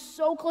with you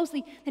so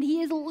closely that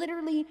he is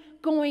literally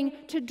going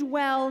to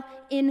dwell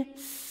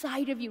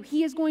inside of you.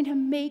 He is going to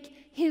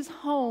make his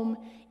home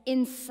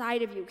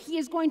inside of you. He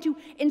is going to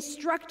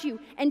instruct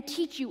you and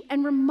teach you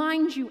and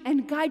remind you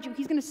and guide you.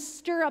 He's going to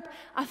stir up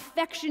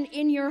affection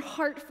in your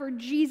heart for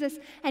Jesus,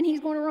 and he's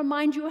going to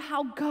remind you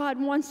how God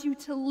wants you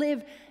to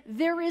live.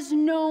 There is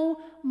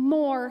no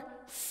more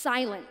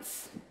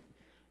silence.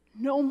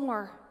 No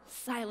more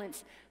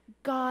silence.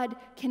 God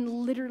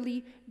can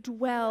literally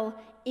dwell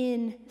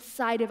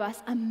inside of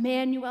us.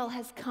 Emmanuel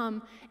has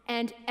come,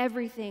 and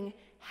everything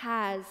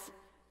has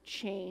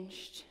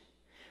changed.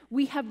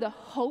 We have the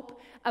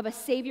hope of a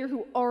Savior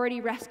who already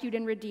rescued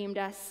and redeemed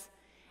us.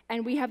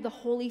 And we have the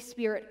Holy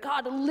Spirit,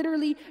 God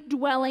literally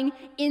dwelling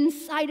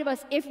inside of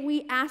us if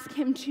we ask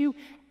him to.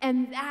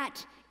 And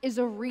that is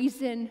a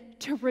reason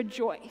to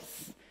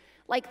rejoice.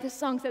 Like the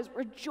song says,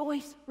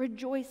 rejoice,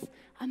 rejoice,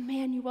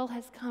 Emmanuel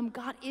has come.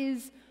 God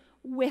is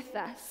with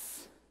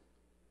us.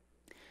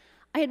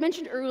 I had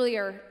mentioned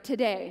earlier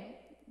today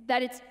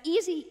that it's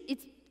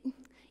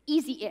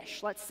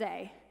easy-ish, let's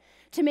say,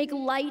 to make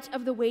light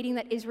of the waiting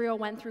that Israel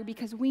went through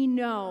because we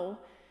know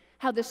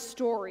how the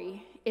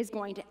story is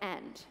going to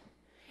end.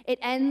 It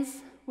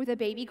ends with a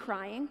baby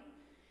crying,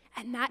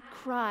 and that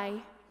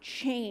cry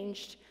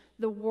changed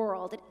the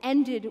world. It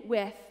ended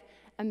with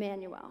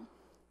Emmanuel.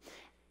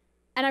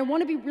 And I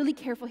want to be really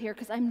careful here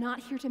because I'm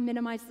not here to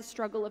minimize the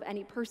struggle of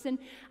any person.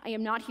 I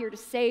am not here to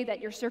say that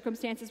your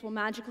circumstances will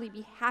magically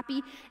be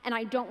happy, and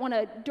I don't want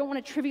to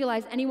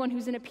trivialize anyone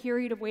who's in a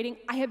period of waiting.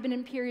 I have been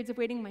in periods of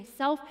waiting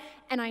myself,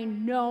 and I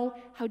know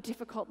how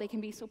difficult they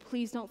can be, so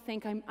please don't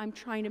think I'm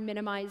trying to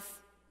minimize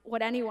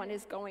what anyone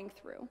is going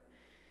through.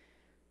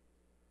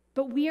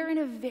 But we are in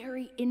a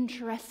very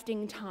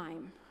interesting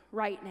time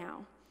right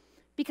now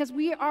because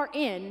we are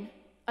in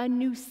a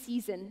new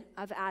season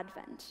of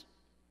Advent.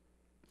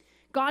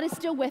 God is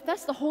still with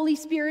us. The Holy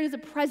Spirit is a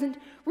present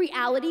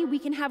reality. We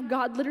can have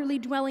God literally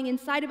dwelling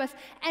inside of us.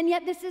 And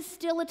yet this is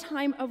still a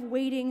time of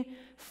waiting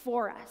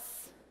for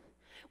us.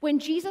 When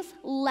Jesus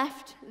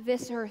left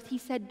this earth, he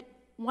said,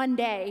 one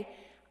day,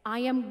 I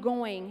am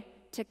going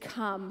to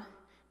come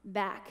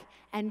back.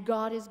 And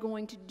God is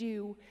going to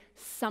do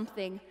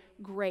something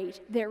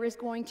great. There is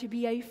going to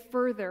be a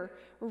further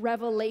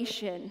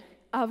revelation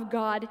of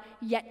God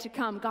yet to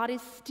come. God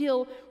is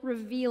still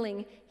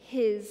revealing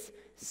his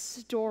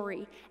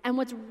story. And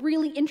what's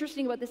really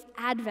interesting about this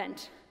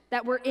Advent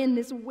that we're in,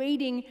 this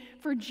waiting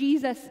for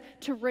Jesus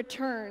to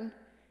return,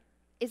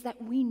 is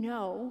that we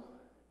know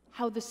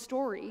how the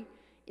story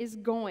is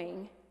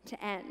going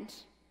to end.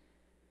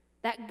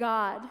 That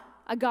God,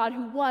 a God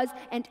who was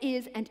and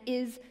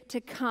is to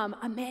come,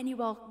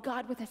 Emmanuel,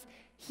 God with us,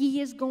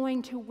 he is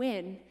going to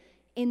win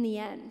in the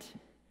end.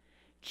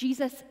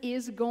 Jesus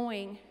is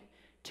going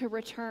to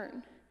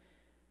return.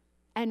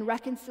 And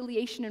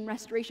reconciliation and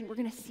restoration, we're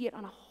going to see it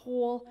on a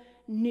whole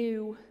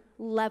new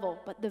level.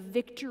 But the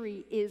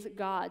victory is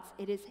God's.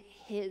 It is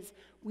his.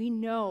 We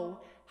know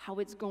how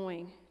it's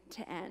going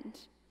to end.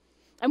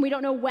 And we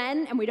don't know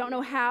when, and we don't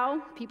know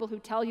how. People who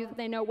tell you that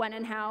they know when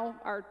and how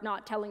are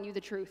not telling you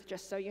the truth,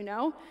 just so you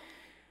know.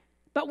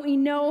 But we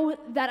know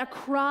that a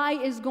cry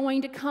is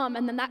going to come,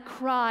 and then that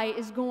cry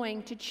is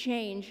going to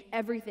change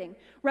everything.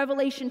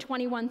 Revelation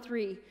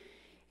 21:3.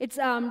 It's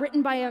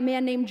written by a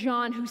man named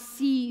John who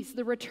sees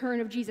the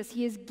return of Jesus.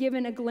 He is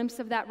given a glimpse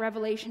of that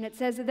revelation. It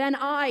says, then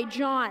I,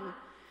 John,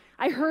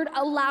 I heard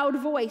a loud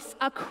voice,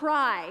 a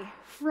cry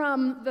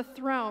from the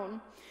throne,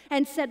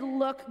 and said,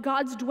 look,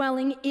 God's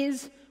dwelling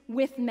is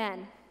with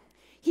men.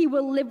 He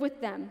will live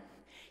with them,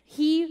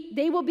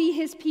 They will be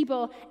his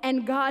people,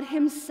 and God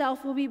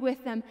himself will be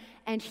with them,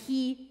 and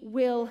he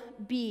will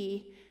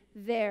be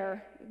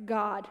their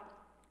God.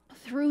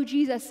 Through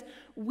Jesus,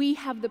 we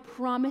have the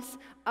promise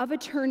of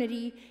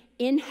eternity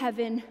in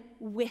heaven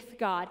with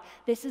God.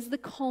 This is the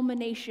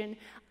culmination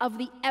of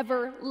the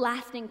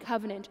everlasting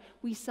covenant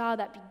we saw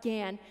that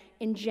began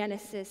in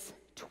Genesis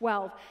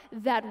 12,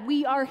 that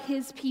we are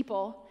his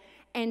people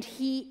and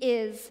he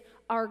is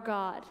our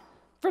God.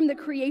 From the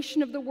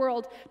creation of the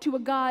world to a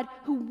God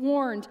who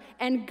warned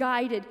and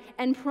guided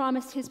and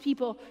promised his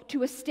people,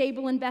 to a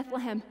stable in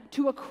Bethlehem,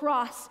 to a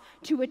cross,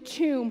 to a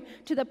tomb,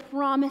 to the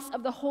promise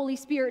of the Holy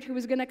Spirit who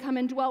is going to come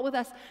and dwell with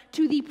us,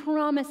 to the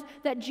promise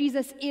that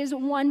Jesus is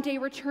one day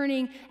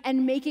returning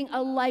and making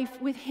a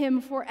life with him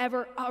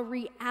forever a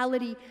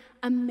reality.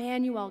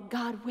 Emmanuel,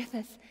 God with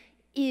us,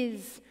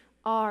 is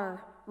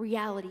our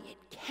reality.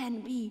 It can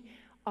be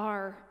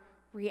our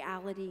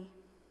reality.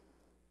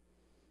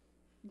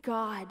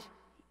 God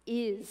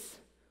is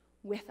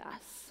with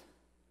us.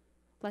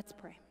 Let's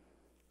pray.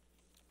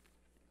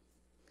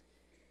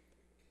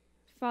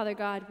 Father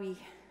God,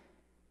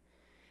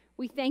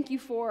 we thank you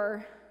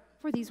for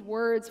these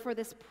words, for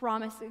this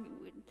promise.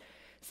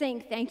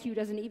 Saying thank you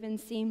doesn't even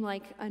seem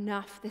like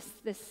enough.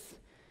 This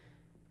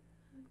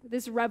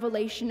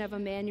revelation of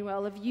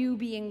Emmanuel, of you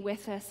being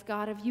with us,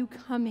 God, of you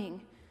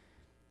coming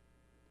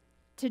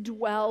to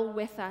dwell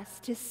with us,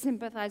 to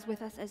sympathize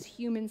with us as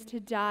humans, to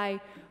die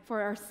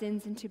for our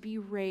sins and to be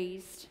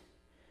raised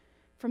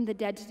from the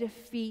dead, to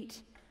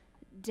defeat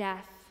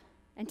death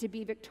and to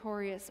be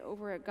victorious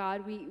over it.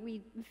 God,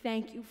 we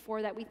thank you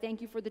for that. We thank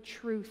you for the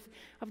truth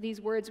of these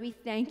words. We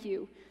thank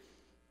you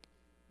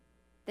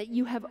that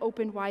you have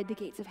opened wide the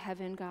gates of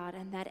heaven, God,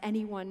 and that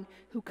anyone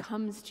who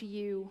comes to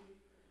you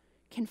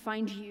can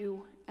find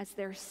you as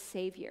their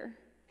Savior.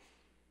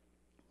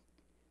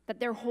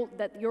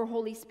 That your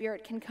Holy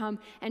Spirit can come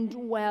and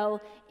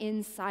dwell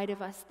inside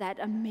of us, that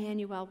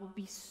Emmanuel will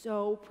be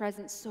so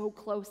present, so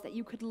close, that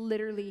you could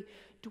literally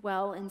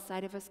dwell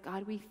inside of us.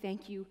 God, we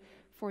thank you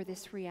for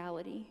this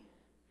reality.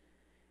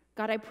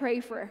 God, I pray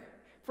for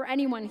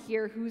anyone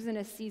here who's in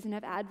a season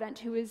of Advent,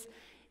 who is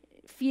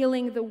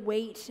feeling the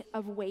weight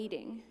of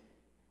waiting,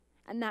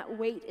 and that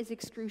weight is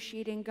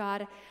excruciating.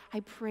 God, I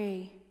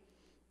pray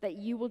that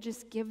you will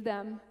just give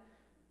them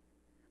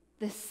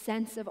the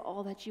sense of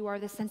all that you are,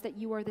 the sense that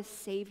you are the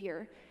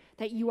Savior,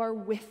 that you are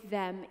with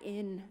them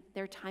in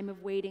their time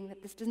of waiting,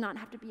 that this does not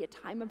have to be a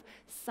time of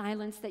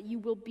silence, that you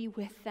will be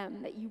with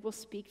them, that you will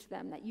speak to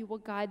them, that you will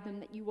guide them,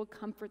 that you will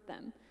comfort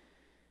them,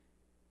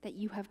 that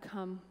you have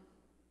come.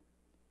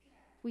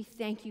 We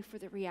thank you for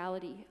the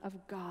reality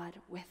of God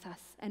with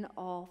us and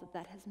all that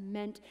that has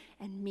meant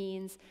and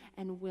means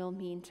and will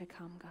mean to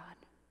come, God.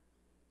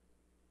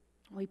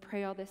 We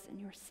pray all this in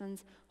your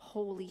Son's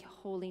holy,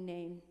 holy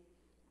name.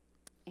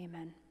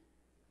 Amen.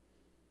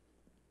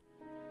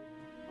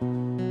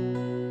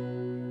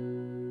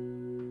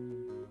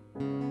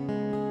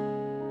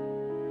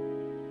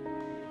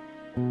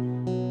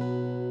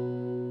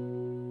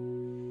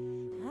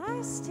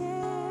 I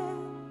stand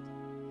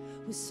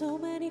with so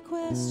many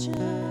questions,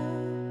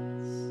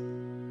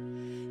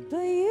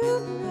 but you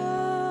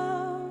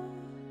know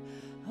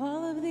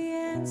all of the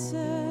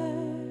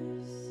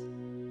answers,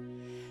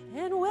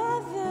 and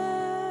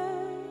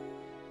whether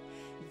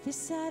this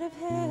side of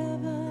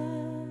heaven,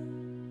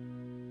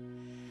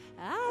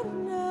 I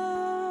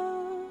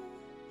know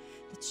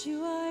that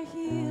you are a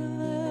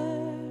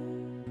healer,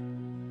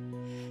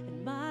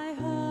 and my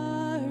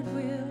heart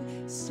will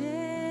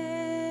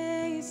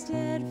stay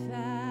steadfast.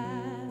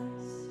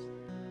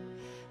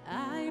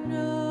 I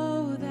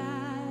know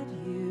that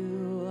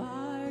you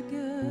are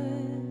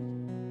good,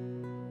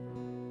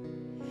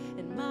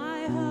 and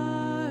my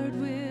heart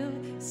will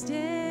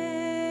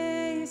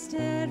stay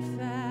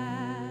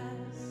steadfast.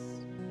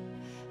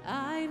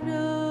 I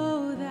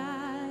know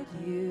that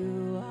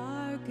you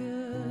are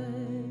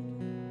good.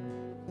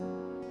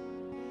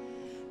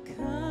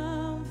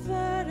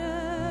 Comforter,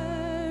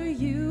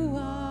 you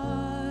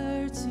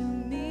are to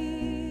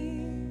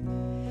me,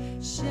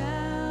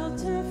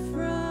 shelter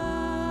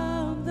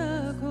from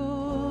the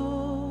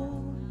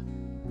cold,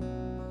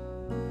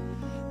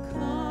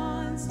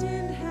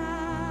 constant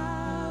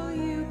how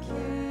you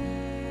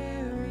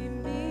carry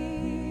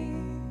me,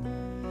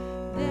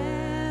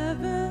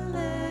 never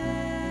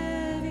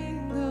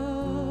letting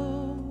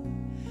go.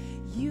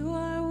 You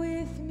are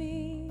with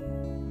me.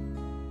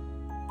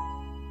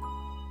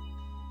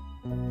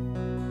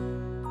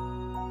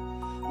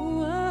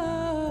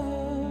 Whoa.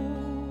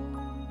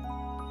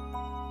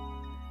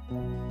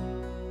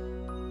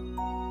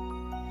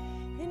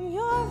 And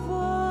your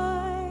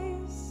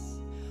voice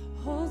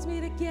holds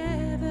me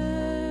together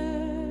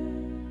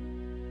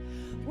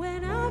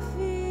when I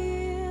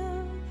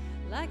feel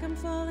like I'm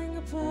falling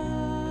apart,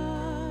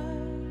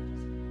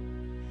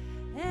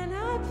 and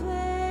I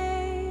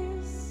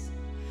place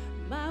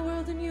my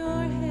world in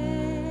your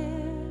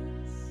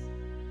hands,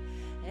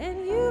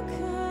 and you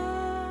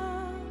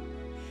come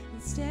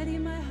and steady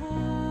my heart.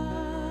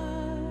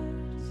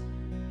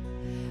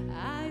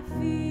 I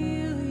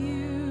feel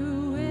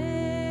you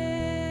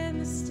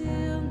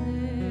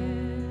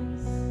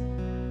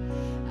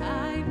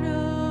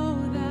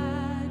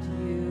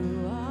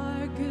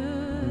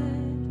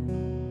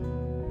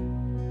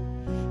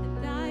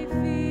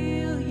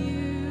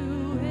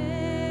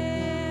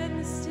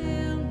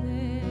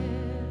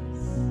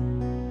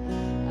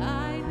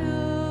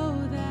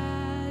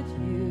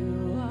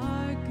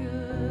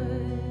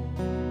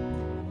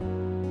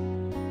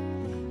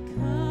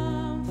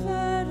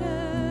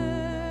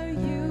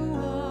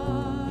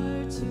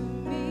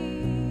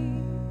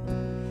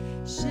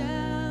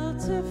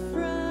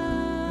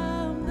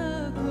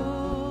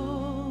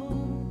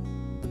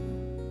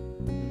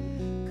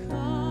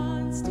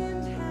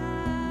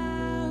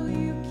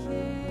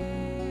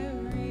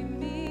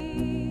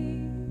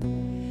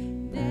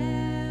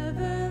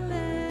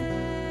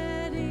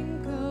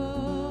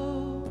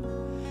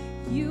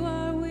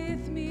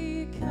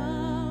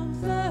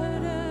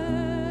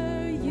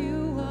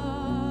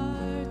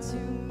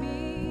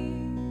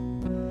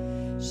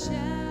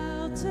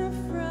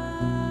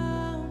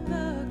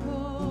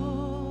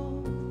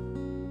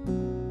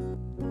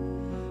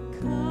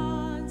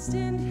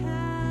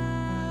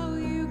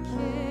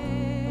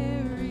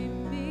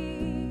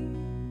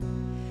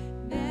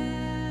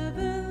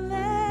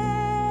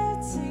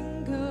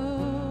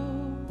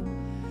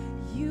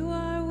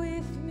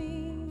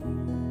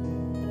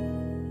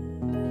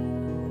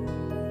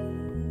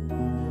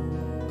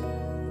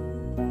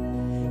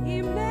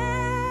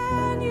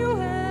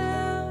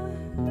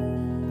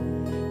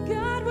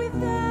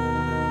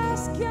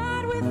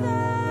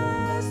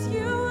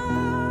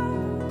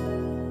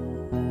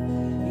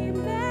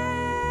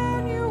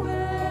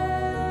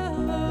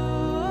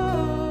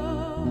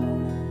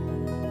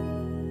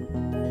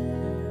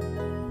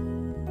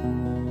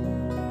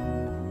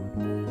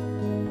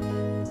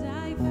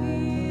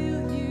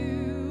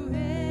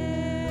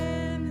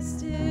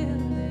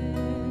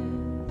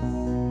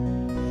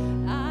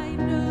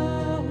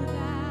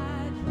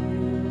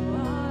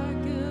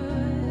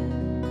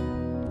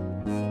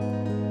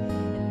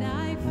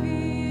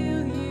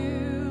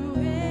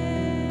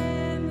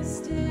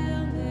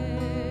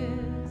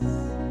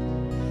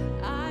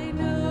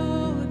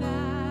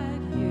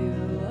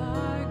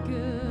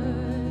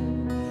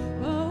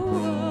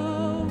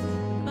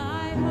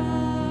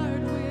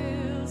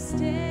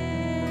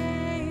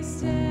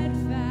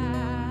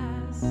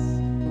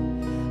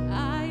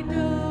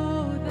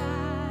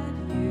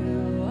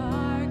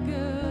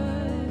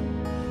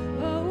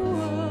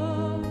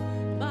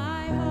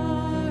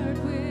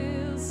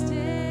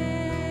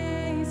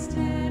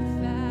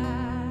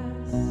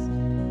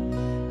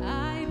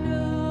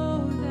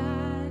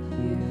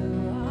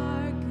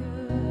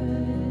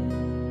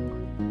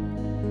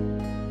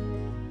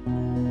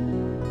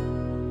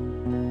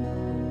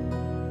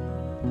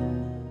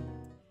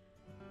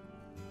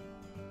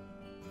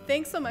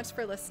Thanks so much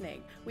for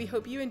listening. We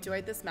hope you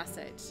enjoyed this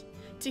message.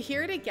 To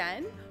hear it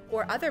again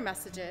or other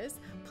messages,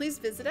 please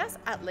visit us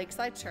at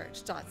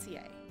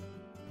lakesidechurch.ca.